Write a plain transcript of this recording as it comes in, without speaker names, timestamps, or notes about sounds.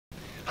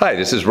Hi,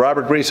 this is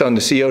Robert Reese on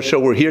the CEO Show.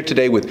 We're here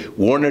today with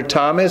Warner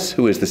Thomas,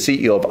 who is the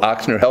CEO of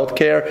Ochsner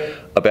Healthcare,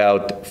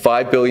 about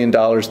 $5 billion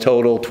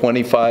total,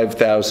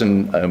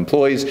 25,000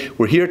 employees.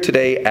 We're here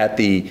today at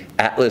the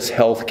Atlas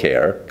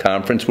Healthcare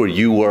conference where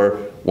you were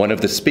one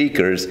of the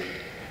speakers,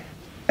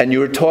 and you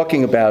were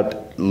talking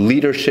about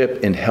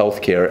leadership in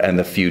healthcare and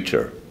the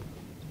future.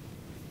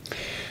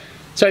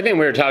 So I think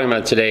we were talking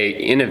about today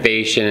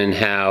innovation and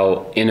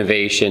how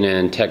innovation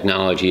and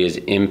technology is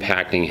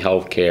impacting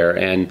healthcare.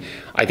 And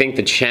I think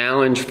the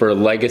challenge for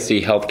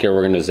legacy healthcare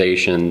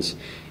organizations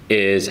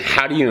is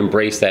how do you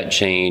embrace that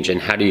change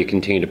and how do you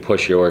continue to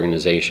push your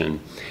organization?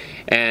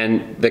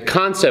 And the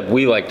concept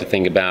we like to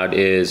think about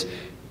is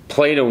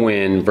play to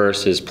win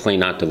versus play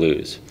not to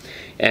lose.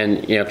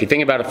 And if you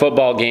think about a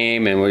football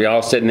game and we're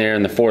all sitting there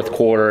in the fourth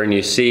quarter and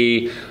you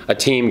see a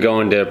team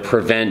going to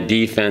prevent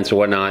defense or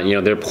whatnot,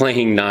 they're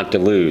playing not to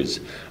lose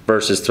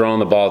versus throwing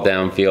the ball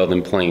downfield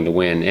and playing to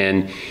win.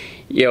 And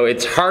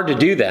it's hard to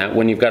do that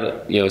when you've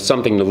got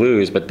something to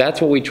lose, but that's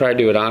what we try to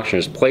do at Ochsner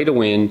is play to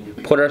win,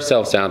 put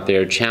ourselves out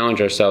there, challenge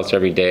ourselves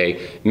every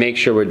day, make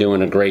sure we're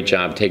doing a great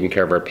job taking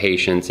care of our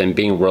patients and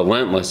being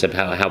relentless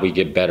about how we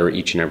get better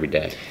each and every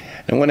day.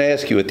 I want to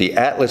ask you, at the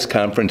Atlas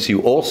conference,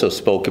 you also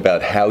spoke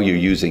about how you're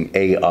using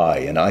AI,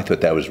 and I thought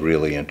that was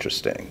really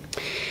interesting.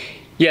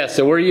 Yeah,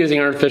 so we're using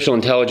artificial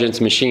intelligence,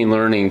 machine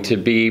learning to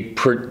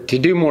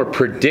do more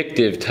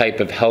predictive type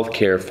of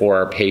healthcare for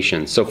our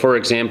patients. So for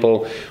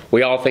example,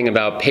 we all think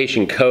about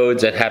patient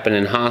codes that happen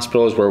in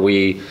hospitals where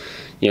we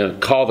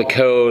call the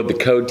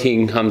code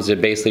team comes to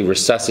basically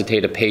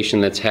resuscitate a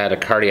patient that's had a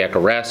cardiac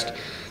arrest.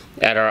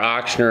 At our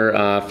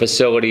Ochsner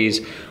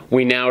facilities,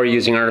 we now are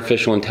using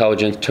artificial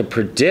intelligence to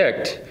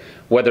predict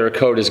whether a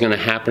code is going to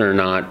happen or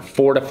not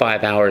 4 to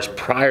 5 hours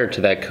prior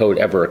to that code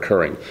ever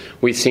occurring.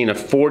 We've seen a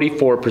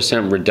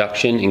 44%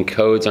 reduction in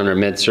codes on our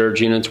med-surg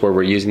units where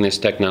we're using this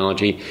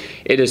technology.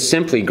 It is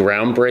simply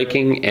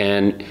groundbreaking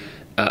and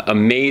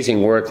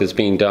amazing work that's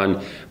being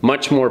done,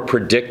 much more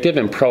predictive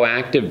and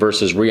proactive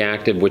versus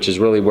reactive, which is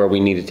really where we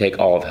need to take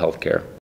all of healthcare.